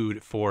no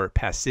mood for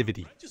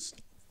passivity. He just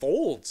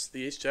folds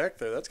the ace-jack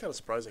there. That's kind of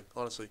surprising,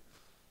 honestly.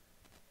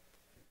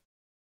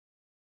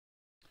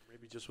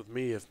 Maybe just with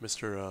me if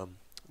Mr.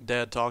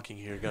 Dad talking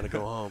here got to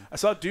go home. I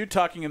saw a dude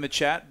talking in the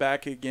chat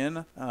back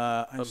again.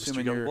 I'm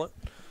assuming Mr. you're Youngblood?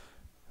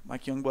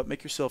 Mike Youngblood.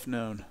 Make yourself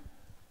known.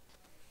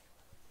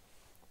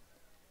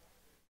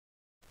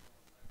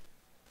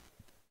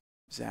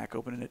 Zach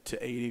opening it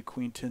to 80,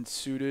 Queen 10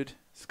 suited.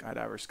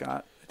 Skydiver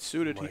Scott, it's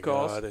suited, Oh my he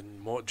calls. God,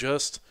 and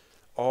just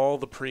all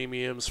the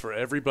premiums for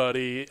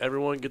everybody.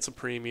 Everyone gets a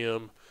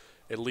premium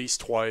at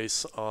least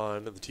twice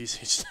on the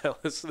TCH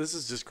Dallas. This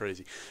is just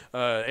crazy.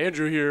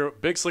 Andrew here,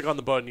 big slick on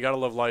the button. You got to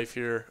love life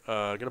here.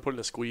 Going to put in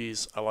a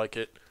squeeze. I like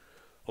it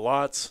a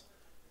lot.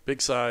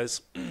 Big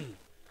size.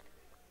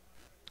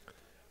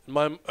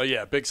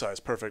 Yeah, big size.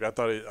 Perfect. I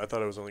thought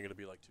it was only going to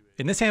be like 2.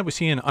 In this hand, we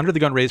see an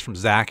under-the-gun raise from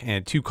Zach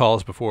and 2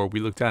 calls before we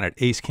look down at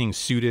ace-king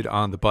suited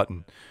on the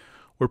button.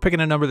 We're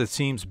picking a number that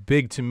seems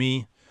big to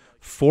me,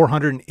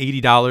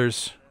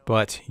 $480,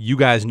 but you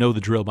guys know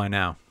the drill by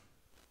now.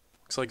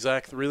 Looks like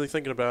Zach really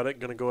thinking about it.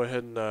 Going to go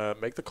ahead and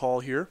make the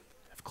call here.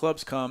 If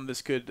clubs come,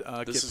 this could get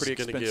pretty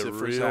expensive get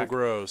for real Zach.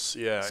 gross.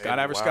 Yeah.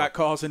 Scott Scott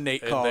calls and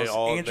Nate calls.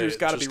 Andrew's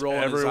got to be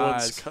rolling his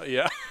eyes.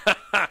 Yeah.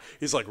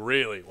 He's like,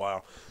 really?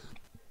 Wow.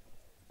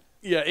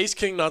 Yeah,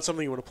 ace-king, not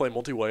something you want to play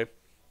multi-way.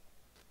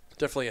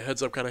 Definitely a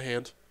heads-up kind of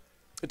hand.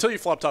 Until you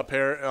flop top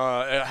pair.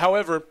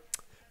 However,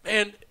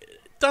 man,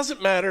 it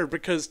doesn't matter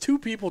because 2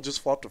 people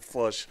just flopped a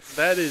flush.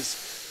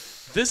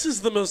 This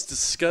is the most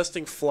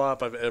disgusting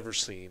flop I've ever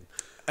seen.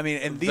 I mean,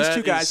 and these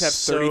 2 guys have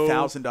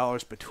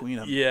 $30,000 between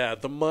them. Yeah,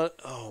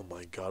 oh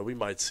my God, we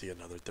might see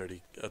another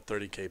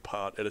 30K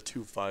pot at a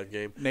 2-5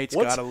 game. Nate's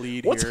got a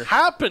lead What's here.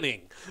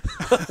 happening?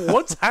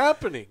 What's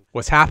happening?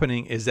 What's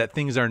happening is that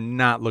things are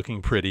not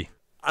looking pretty.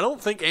 I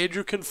don't think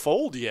Andrew can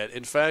fold yet.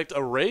 In fact,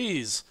 a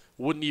raise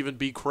wouldn't even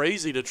be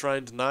crazy to try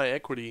and deny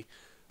equity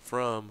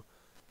from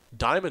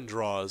diamond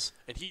draws.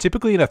 And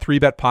Typically in a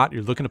 3-bet pot,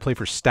 you're looking to play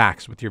for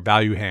stacks with your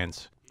value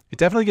hands. It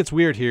definitely gets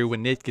weird here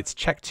when Nate gets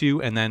checked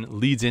 2 and then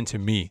leads into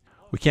me.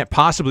 We can't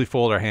possibly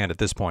fold our hand at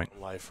this point.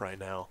 Life right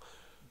now.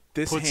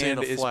 This Puts hand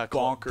in a is flat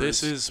call.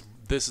 bonkers.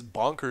 This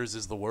bonkers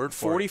is the word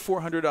for it.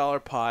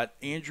 $4,400 pot.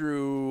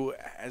 Andrew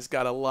has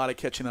got a lot of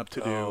catching up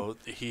to do. Oh,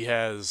 he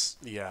has,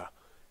 yeah.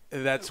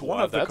 That's one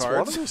of the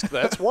cards.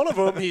 That's one of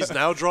them. He's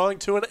now drawing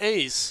to an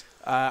ace.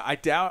 I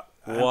doubt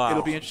Wow.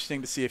 It'll be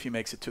interesting to see if he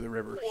makes it to the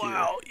river.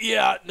 Wow.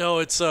 Yeah. No,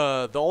 it's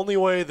the only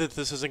way that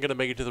this isn't going to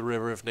make it to the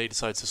river if Nate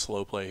decides to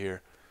slow play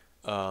here.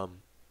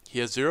 He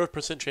has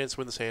 0% chance to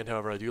win this hand.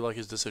 However, I do like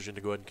his decision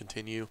to go ahead and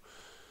continue.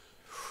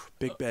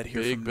 Big bet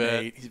here Big from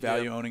bet. Nate. He's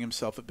value owning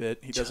himself a bit.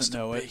 He doesn't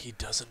know it. He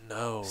doesn't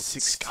know.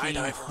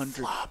 1600. Skydiver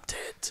flopped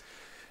it.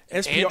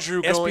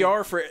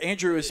 SPR for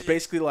Andrew is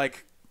basically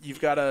like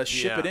you've got to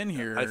ship it in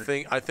here. I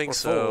think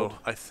so. Fold.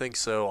 I think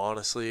so.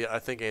 Honestly, I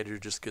think Andrew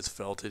just gets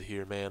felted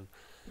here, man.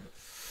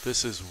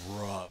 This is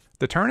rough.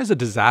 The turn is a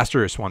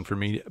disastrous one for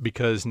me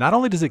because not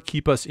only does it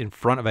keep us in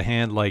front of a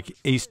hand like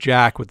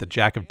ace-jack with the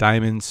jack of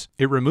diamonds,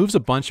 it removes a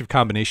bunch of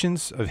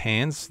combinations of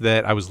hands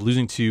that I was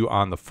losing to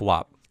on the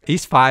flop.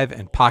 Ace-5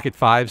 and pocket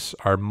fives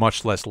are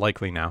much less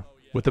likely now.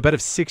 With a bet of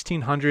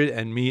 1,600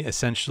 and me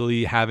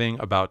essentially having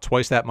about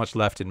twice that much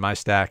left in my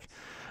stack,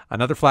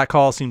 another flat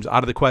call seems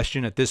out of the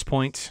question at this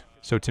point.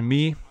 So to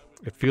me,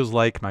 it feels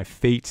like my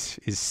fate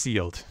is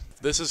sealed.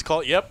 This is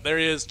called, yep, there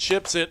he is,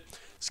 chips it.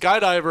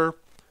 Skydiver.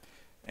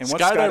 And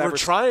Skydiver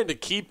trying to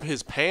keep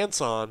his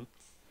pants on.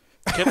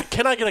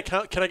 Can I get a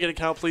count? Can I get a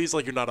count, please?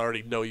 Like you're not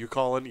already know you're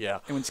calling. Yeah.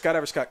 And when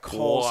Skydiver Scott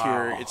calls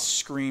here, it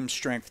screams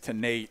strength to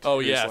Nate. Oh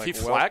yeah, if he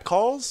flat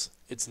calls,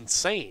 it's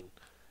insane.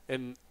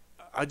 And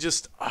I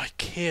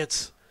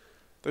can't.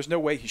 There's no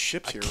way he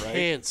ships here, right? I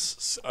can't.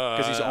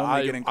 Because he's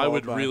only getting called I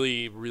would by.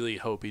 really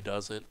hope he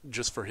doesn't,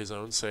 just for his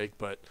own sake.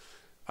 But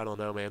I don't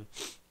know, man.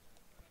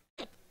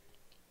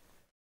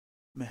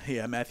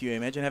 Yeah, Matthew,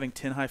 imagine having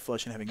 10 high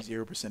flush and having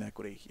 0%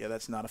 equity. Yeah,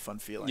 that's not a fun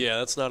feeling. Yeah,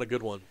 that's not a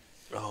good one.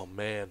 Oh,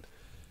 man.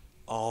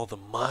 All the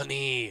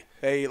money.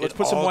 Hey, let's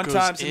put some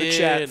one-times in the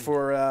chat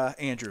for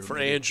Andrew. For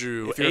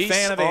Andrew. If you're Ace a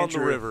fan of on Andrew.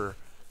 the river.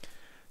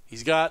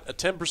 He's got a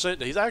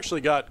 10%. He's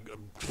actually got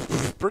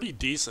pretty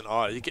decent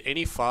odds. He can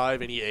any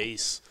 5, any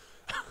ace.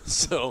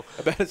 So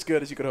about as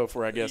good as you could hope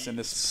for, I guess, in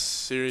this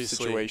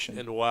seriously situation.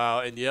 And wow.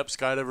 And, yep,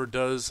 Skydiver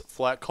does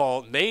flat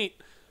call.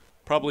 Nate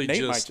probably Nate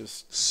he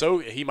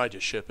might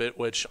just ship it,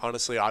 which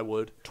honestly I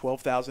would.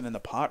 12,000 in the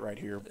pot right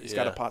here. He's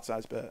got a pot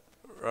size bet.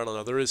 I don't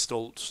know. There is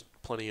still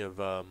plenty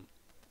of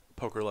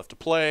poker left to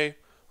play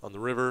on the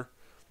river.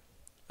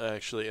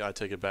 Actually, I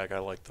take it back. I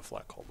like the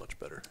flat call much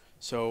better.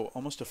 So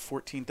almost a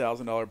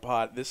 $14,000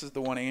 pot. This is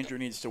the one Andrew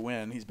needs to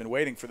win. He's been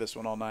waiting for this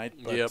one all night.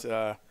 But,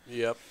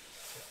 yep.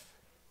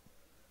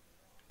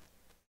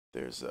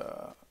 There's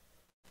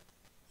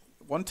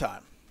one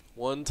time.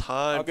 One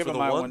time. I'll give for him the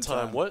my one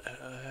time. What?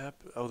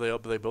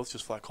 They both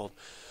just flat called.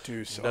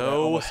 Deuce.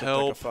 No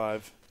help like a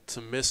 5. to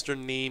Mr.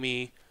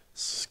 Neeme.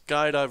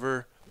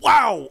 Skydiver.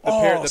 Wow. The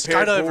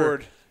Skydiver.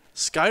 board.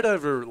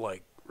 Skydiver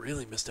like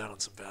really missed out on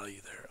some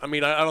value there. I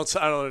mean, I don't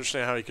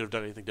understand how he could have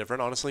done anything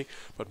different, honestly.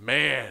 But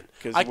man,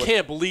 I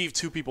can't believe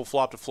 2 people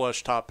flopped a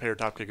flush top pair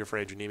top kicker for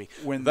Andrew Neeme.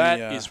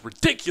 That is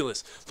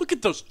ridiculous. Look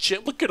at those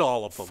Look at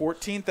all of them.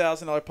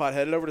 $14,000 pot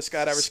headed over to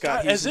Skydiver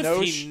Scott. As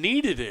if he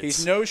needed it.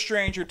 He's no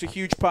stranger to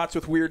huge pots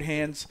with weird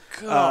hands.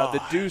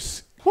 The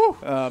deuce.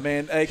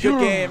 Man, a good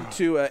game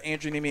to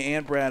Andrew Neeme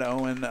and Brad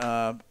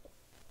Owen.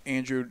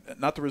 Andrew,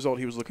 not the result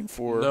he was looking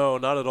for. No,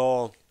 not at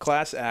all.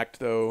 Class act,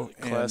 though.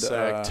 Class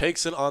act.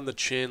 Takes it on the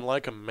chin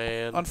like a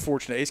man.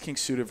 Unfortunate. Ace-King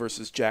suited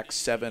versus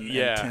Jack-7 and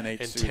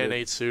 10-8 suited.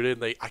 10-8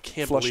 suited. I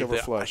can't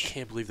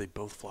believe they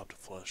both flopped a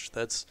flush.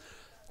 Do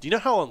you know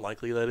how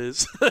unlikely that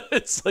is?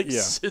 It's like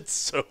it's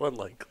so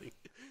unlikely.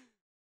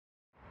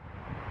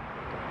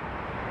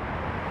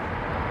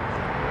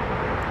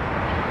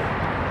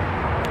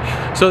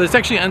 So this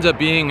actually ends up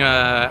being,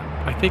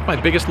 I think,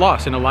 my biggest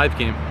loss in a live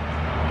game.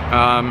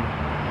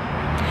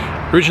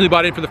 Originally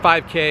bought in for the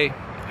 5K,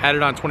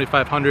 added on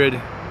 2,500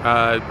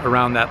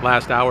 around that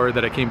last hour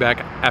that I came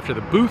back after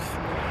the booth.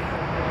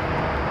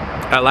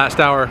 That last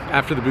hour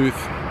after the booth,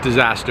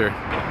 disaster.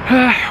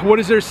 What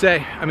is there to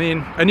say? I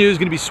mean, I knew it was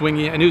going to be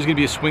swingy. I knew it was going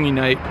to be a swingy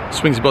night.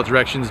 Swings in both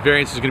directions.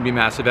 Variance is going to be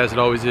massive, as it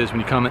always is when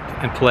you come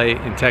and play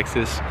in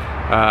Texas.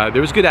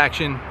 There was good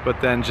action, but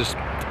then just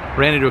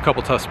ran into a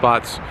couple tough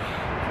spots.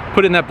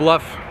 Put in that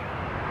bluff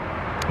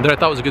that I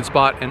thought was a good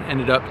spot and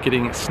ended up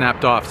getting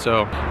snapped off.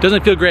 So it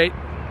doesn't feel great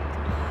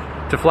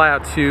to fly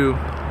out to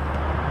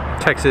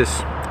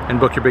Texas and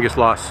book your biggest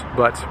loss,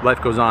 but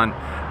life goes on.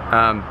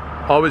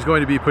 Always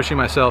going to be pushing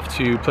myself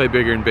to play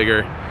bigger and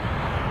bigger,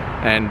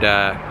 and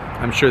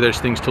I'm sure there's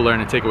things to learn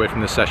and take away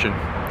from this session.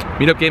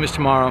 Meetup game is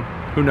tomorrow.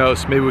 Who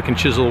knows? Maybe we can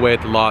chisel away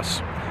at the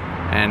loss,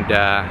 and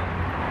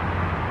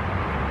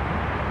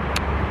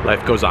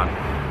life goes on.